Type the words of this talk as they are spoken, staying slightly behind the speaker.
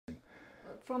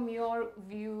from your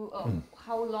view,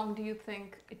 how long do you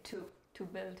think it took to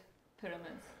build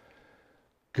pyramids?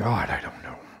 God, I don't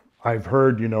know. I've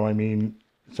heard, I mean,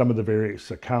 some of the various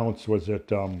accounts was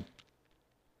that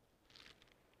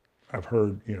I've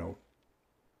heard,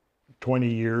 20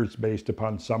 years based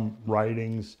upon some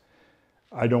writings.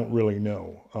 I don't really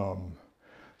know.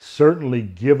 Certainly,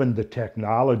 given the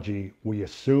technology we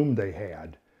assume they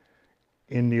had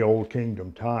in the Old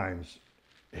Kingdom times,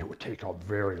 it would take a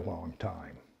very long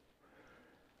time.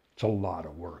 It's a lot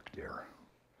of work there.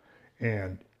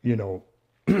 And,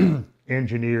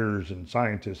 engineers and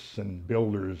scientists and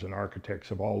builders and architects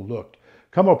have all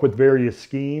come up with various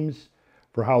schemes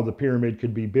for how the pyramid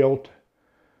could be built.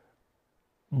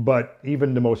 But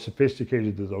even the most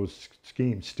sophisticated of those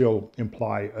schemes still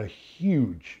imply a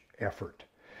huge effort.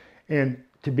 And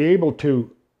to be able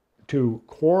to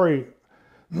quarry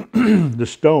the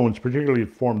stones, particularly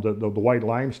form the white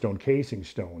limestone casing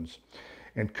stones,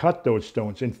 and cut those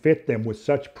stones and fit them with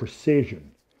such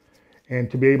precision,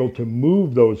 and to be able to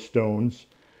move those stones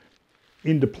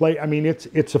into place. I mean, it's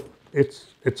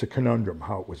a conundrum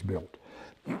how it was built.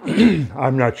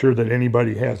 I'm not sure that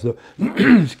anybody has the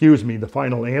excuse me, the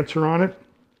final answer on it.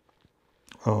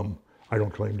 I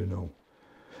don't claim to know.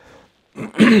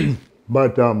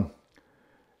 But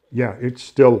yeah, it's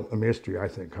still a mystery, I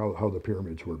think, how the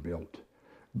pyramids were built.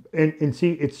 And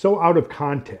see, it's so out of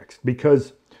context,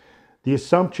 because the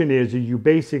assumption is that you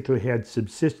basically had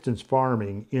subsistence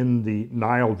farming in the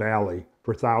Nile Valley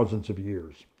for thousands of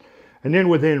years. And then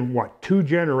within, 2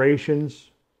 generations,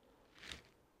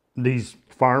 these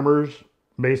farmers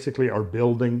basically are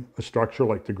building a structure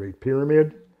like the Great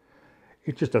Pyramid.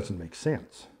 It just doesn't make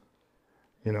sense,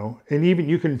 And even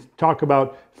you can talk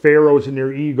about pharaohs and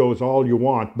their egos all you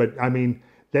want, but I mean,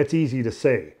 that's easy to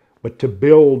say. But to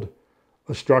build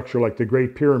a structure like the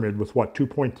Great Pyramid with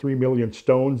 2.3 million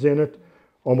stones in it,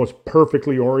 almost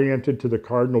perfectly oriented to the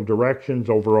cardinal directions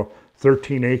over a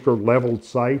 13-acre leveled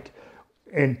site,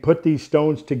 and put these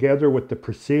stones together with the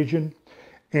precision,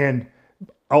 and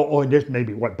just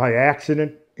maybe by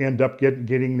accident end up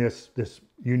getting this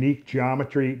unique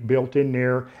geometry built in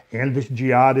there, and this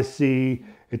geodesy,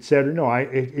 etc. No,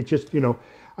 it just,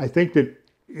 I think that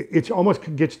it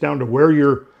almost gets down to where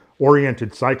you're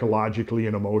oriented psychologically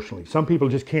and emotionally. Some people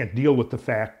just can't deal with the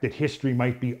fact that history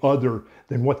might be other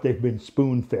than what they've been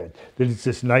spoon-fed, that it's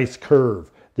this nice curve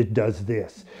that does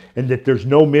this, and that there's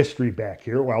no mystery back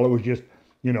here. Well, it was just,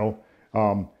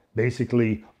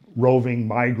 basically roving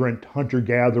migrant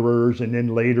hunter-gatherers, and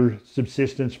then later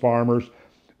subsistence farmers.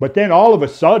 But then all of a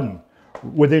sudden,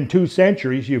 within 2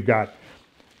 centuries, you've got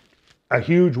a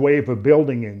huge wave of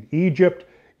building in Egypt.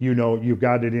 You've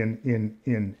got it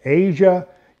in Asia.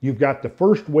 You've got the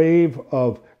first wave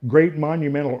of great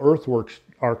monumental earthworks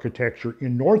architecture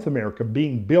in North America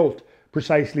being built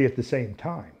precisely at the same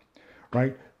time,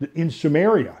 right? In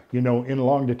Sumeria,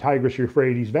 along the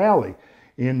Tigris-Euphrates Valley,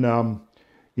 in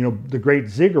the great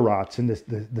ziggurats and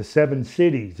the 7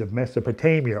 cities of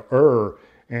Mesopotamia, Ur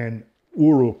and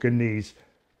Uruk, and these,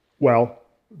 well,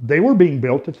 they were being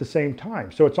built at the same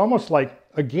time. So it's almost like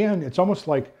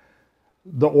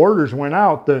the orders went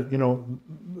out,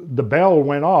 the bell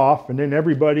went off, and then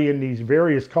everybody in these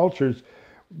various cultures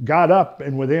got up,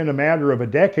 and within a matter of a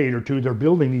decade or 2, they're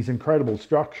building these incredible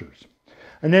structures.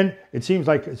 And then it seems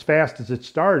like as fast as it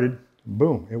started,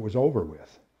 boom, it was over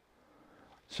with.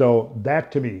 So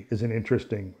that, to me, is an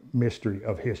interesting mystery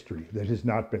of history that has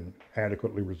not been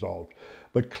adequately resolved.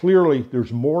 But clearly,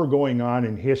 there's more going on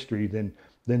in history than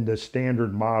the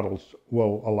standard models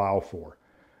will allow for.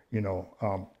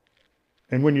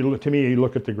 And when you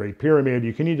look at the Great Pyramid,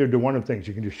 you can either do one of things.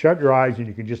 You can just shut your eyes and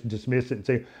you can just dismiss it and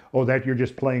say, oh, that you're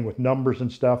just playing with numbers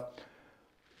and stuff.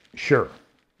 Sure,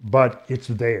 but it's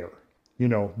there.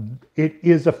 It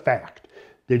is a fact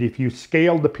that if you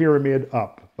scale the pyramid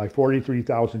up by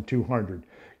 43,200,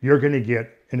 you're going to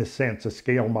get, in a sense, a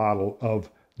scale model of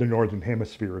the northern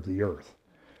hemisphere of the Earth.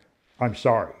 I'm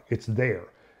sorry, it's there.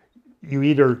 You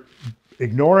either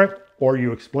ignore it or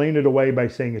you explain it away by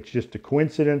saying it's just a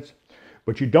coincidence,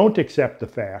 but you don't accept the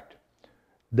fact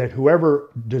that whoever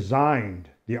designed,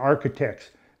 the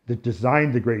architects that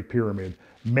designed the Great Pyramid,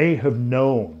 may have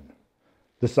known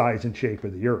the size and shape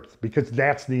of the Earth, because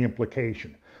that's the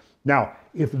implication. Now,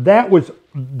 if that was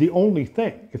the only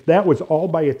thing, if that was all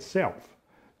by itself,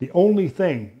 the only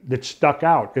thing that stuck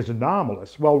out as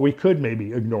anomalous, well, we could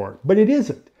maybe ignore it, but it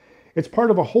isn't. It's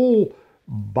part of a whole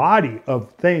body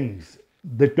of things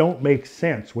that don't make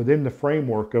sense within the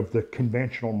framework of the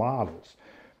conventional models.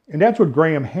 And that's what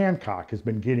Graham Hancock has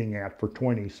been getting at for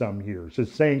 20 some years,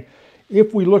 is saying,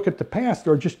 if we look at the past,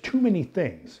 there are just too many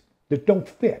things that don't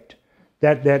fit.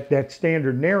 that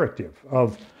standard narrative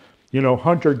of,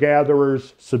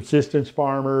 hunter-gatherers, subsistence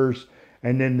farmers,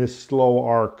 and then this slow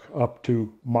arc up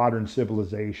to modern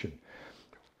civilization.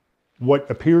 What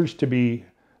appears to be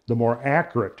the more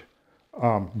accurate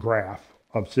graph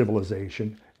of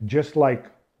civilization, just like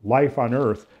life on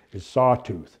Earth, is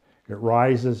sawtooth. It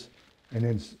rises and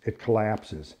then it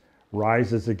collapses,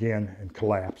 rises again and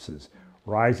collapses,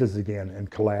 rises again and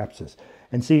collapses.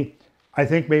 And see, I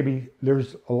think maybe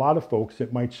there's a lot of folks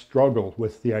that might struggle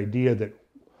with the idea that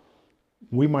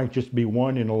we might just be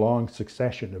one in a long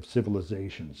succession of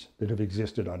civilizations that have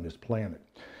existed on this planet.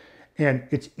 And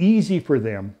it's easy for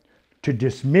them to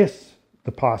dismiss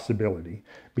the possibility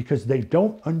because they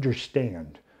don't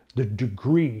understand the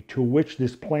degree to which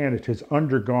this planet has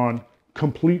undergone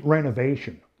complete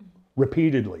renovation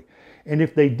repeatedly. And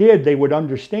if they did, they would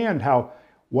understand how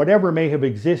whatever may have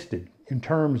existed in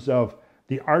terms of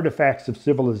the artifacts of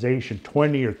civilization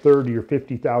 20 or 30 or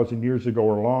 50,000 years ago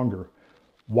or longer,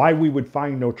 why we would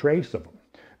find no trace of them.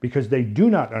 Because they do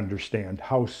not understand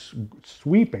how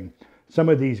sweeping some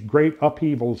of these great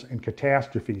upheavals and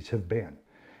catastrophes have been.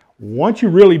 Once you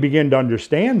really begin to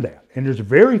understand that, and there's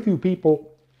very few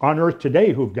people on Earth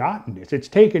today who've gotten this. It's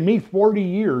taken me 40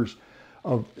 years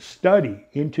of study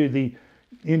into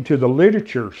the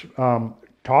literature,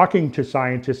 talking to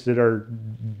scientists that are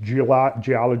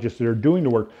geologists that are doing the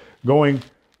work, going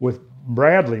with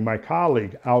Bradley, my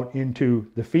colleague, out into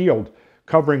the field,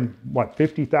 covering,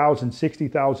 50,000,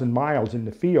 60,000 miles in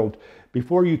the field,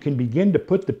 before you can begin to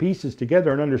put the pieces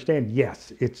together and understand,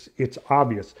 yes, it's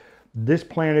obvious. This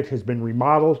planet has been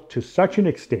remodeled to such an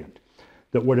extent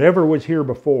that whatever was here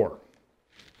before,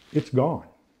 it's gone.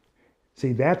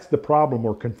 See, that's the problem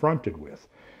we're confronted with.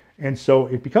 And so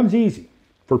it becomes easy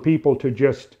for people to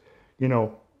just,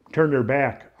 turn their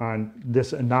back on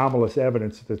this anomalous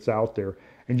evidence that's out there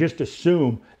and just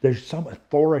assume there's some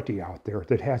authority out there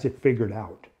that has it figured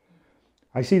out.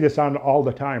 I see this all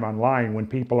the time online when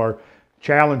people are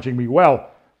challenging me,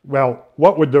 well,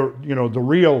 what would the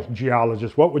real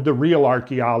geologist, what would the real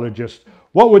archaeologist,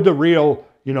 what would the real,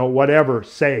 whatever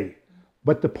say?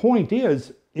 But the point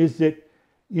is that,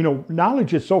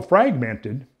 knowledge is so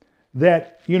fragmented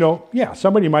that,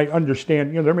 somebody might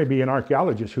understand, there may be an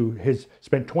archaeologist who has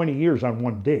spent 20 years on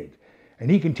one dig, and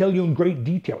he can tell you in great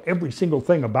detail every single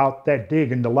thing about that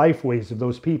dig and the lifeways of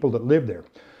those people that live there.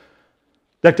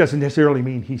 That doesn't necessarily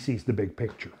mean he sees the big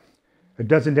picture. It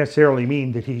doesn't necessarily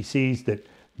mean that he sees that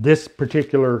this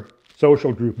particular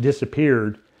social group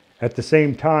disappeared at the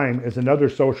same time as another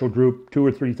social group 2,000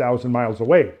 or 3,000 miles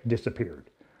away disappeared,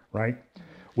 right?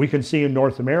 We can see in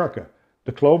North America,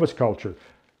 the Clovis culture,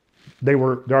 there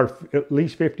are at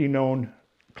least 50 known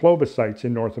Clovis sites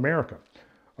in North America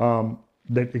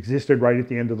that existed right at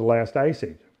the end of the last ice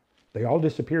age. They all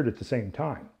disappeared at the same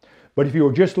time. But if you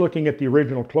were just looking at the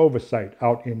original Clovis site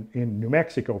out in New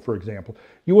Mexico, for example,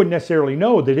 you wouldn't necessarily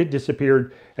know that it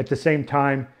disappeared at the same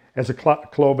time as a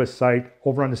Clovis site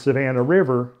over on the Savannah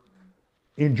River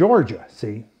in Georgia,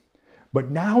 see? But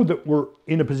now that we're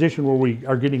in a position where we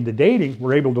are getting the dating,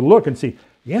 we're able to look and see,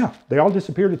 yeah, they all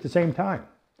disappeared at the same time.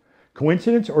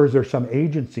 Coincidence, or is there some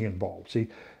agency involved? See,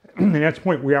 and that's the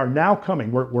point we are now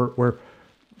coming. We're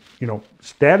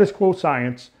status quo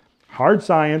science, hard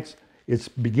science, is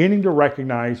beginning to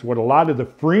recognize what a lot of the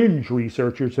fringe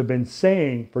researchers have been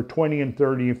saying for 20 and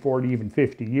 30 and 40, even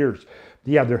 50 years.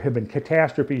 Yeah, there have been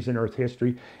catastrophes in Earth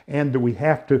history, and that we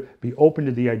have to be open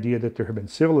to the idea that there have been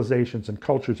civilizations and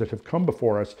cultures that have come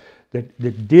before us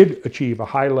that did achieve a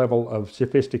high level of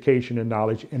sophistication and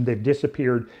knowledge, and they've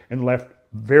disappeared and left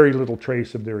very little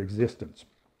trace of their existence.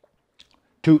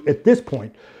 At this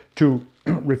point, to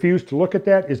refuse to look at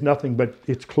that is nothing but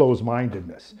it's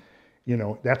closed-mindedness.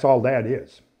 That's all that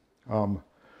is.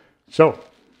 So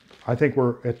I think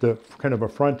we're at the kind of a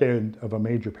front end of a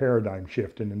major paradigm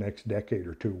shift in the next decade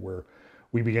or two, where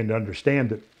we begin to understand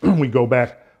that we go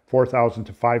back 4,000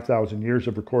 to 5,000 years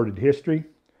of recorded history,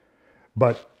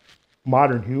 but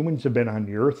modern humans have been on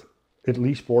the earth at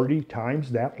least 40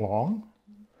 times that long.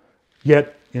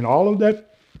 Yet in all of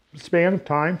that span of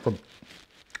time, from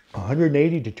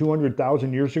 180 to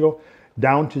 200,000 years ago,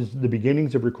 down to the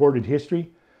beginnings of recorded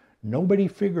history, nobody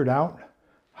figured out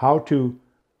how to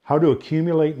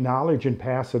accumulate knowledge and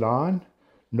pass it on.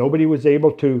 Nobody was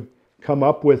able to come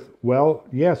up with, well,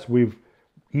 yes,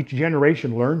 each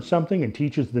generation learns something and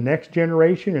teaches the next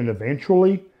generation, and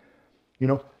eventually,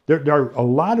 there are a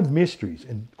lot of mysteries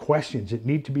and questions that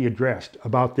need to be addressed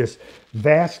about this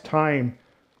vast time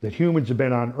that humans have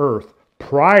been on Earth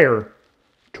prior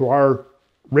to our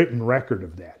written record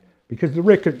of that. Because the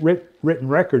written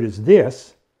record is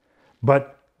this,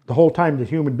 but the whole time that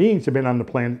human beings have been on the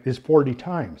planet is 40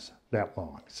 times that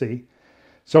long, see?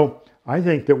 So I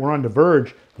think that we're on the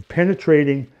verge of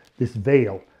penetrating this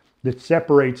veil that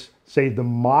separates, say, the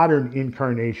modern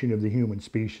incarnation of the human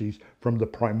species from the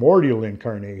primordial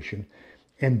incarnation.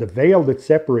 And the veil that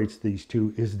separates these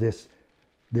two is this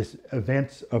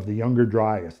events of the Younger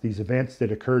Dryas, these events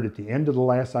that occurred at the end of the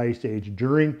last ice age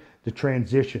during the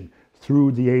transition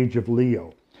through the age of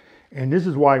Leo. And this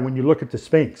is why when you look at the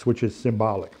Sphinx, which is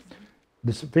symbolic,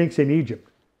 the Sphinx in Egypt,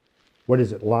 what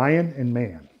is it? Lion and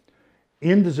man.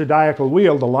 In the zodiacal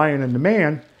wheel, the lion and the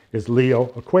man is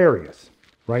Leo Aquarius,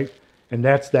 right? And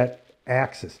that's that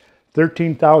axis.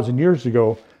 13,000 years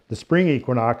ago, the spring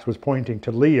equinox was pointing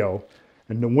to Leo,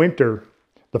 and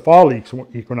the fall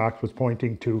equinox was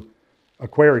pointing to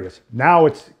Aquarius. Now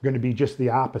it's going to be just the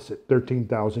opposite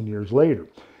 13,000 years later.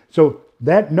 So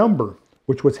that number,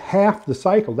 which was half the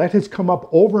cycle, that has come up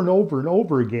over and over and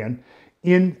over again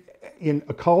in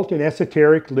occult and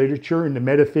esoteric literature, in the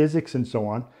metaphysics and so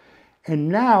on. And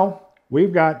now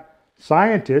we've got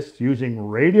scientists using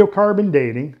radiocarbon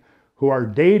dating who are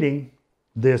dating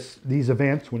these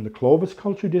events when the Clovis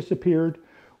culture disappeared,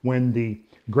 when the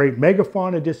great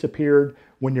megafauna disappeared,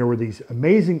 when there were these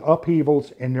amazing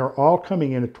upheavals, and they're all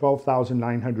coming in at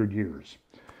 12,900 years.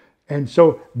 And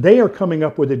so they are coming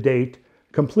up with a date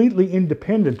completely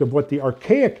independent of what the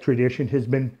archaic tradition has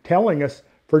been telling us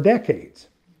for decades.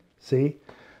 See?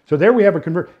 So there we have a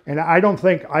convert. And I don't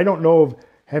know of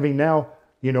having now,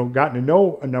 gotten to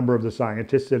know a number of the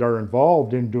scientists that are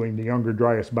involved in doing the Younger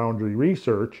Dryas boundary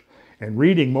research and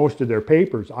reading most of their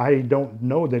papers. I don't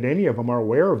know that any of them are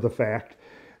aware of the fact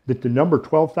that the number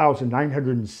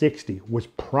 12,960 was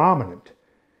prominent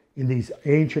in these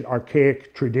ancient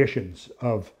archaic traditions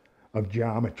of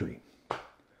geometry.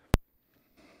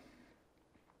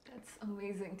 That's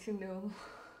amazing to know.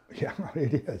 Yeah,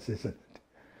 it is, isn't it?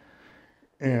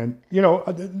 And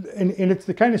and it's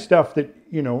the kind of stuff that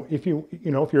if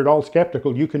you're at all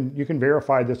skeptical, you can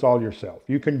verify this all yourself.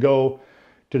 You can go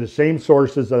to the same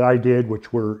sources that I did,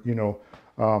 which were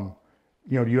the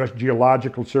U.S.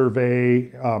 Geological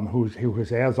Survey, who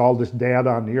has all this data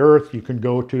on the Earth. You can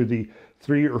go to the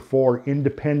 3 or 4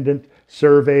 independent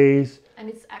surveys. And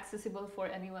it's accessible for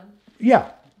anyone. Yeah,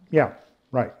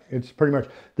 right. It's pretty much,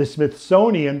 the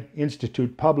Smithsonian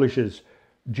Institute publishes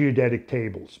geodetic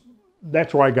tables.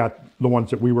 That's where I got the ones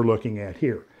that we were looking at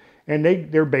here. And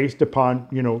they're based upon,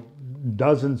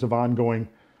 dozens of ongoing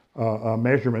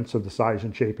measurements of the size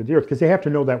and shape of the Earth, because they have to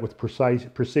know that with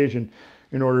precision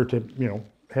in order to,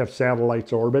 have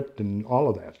satellites orbit and all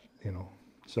of that,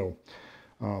 So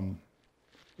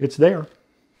it's there.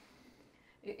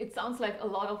 It sounds like a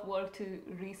lot of work to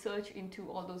research into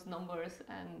all those numbers.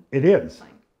 And it is,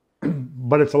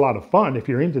 but it's a lot of fun if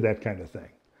you're into that kind of thing.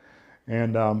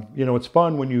 And, it's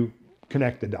fun when you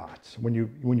connect the dots, when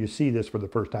you see this for the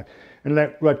first time. And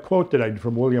that quote that I did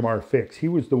from William R. Fix, he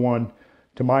was the one,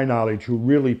 to my knowledge, who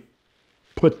really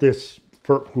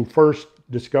who first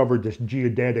discovered this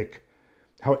geodetic,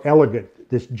 how elegant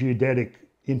this geodetic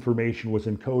information was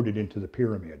encoded into the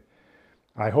pyramid.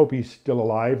 I hope he's still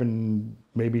alive and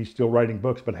maybe he's still writing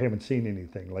books, but I haven't seen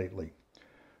anything lately.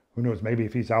 Who knows, maybe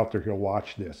if he's out there, he'll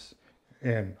watch this.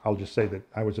 And I'll just say that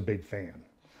I was a big fan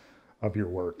of your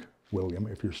work, William,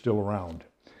 if you're still around.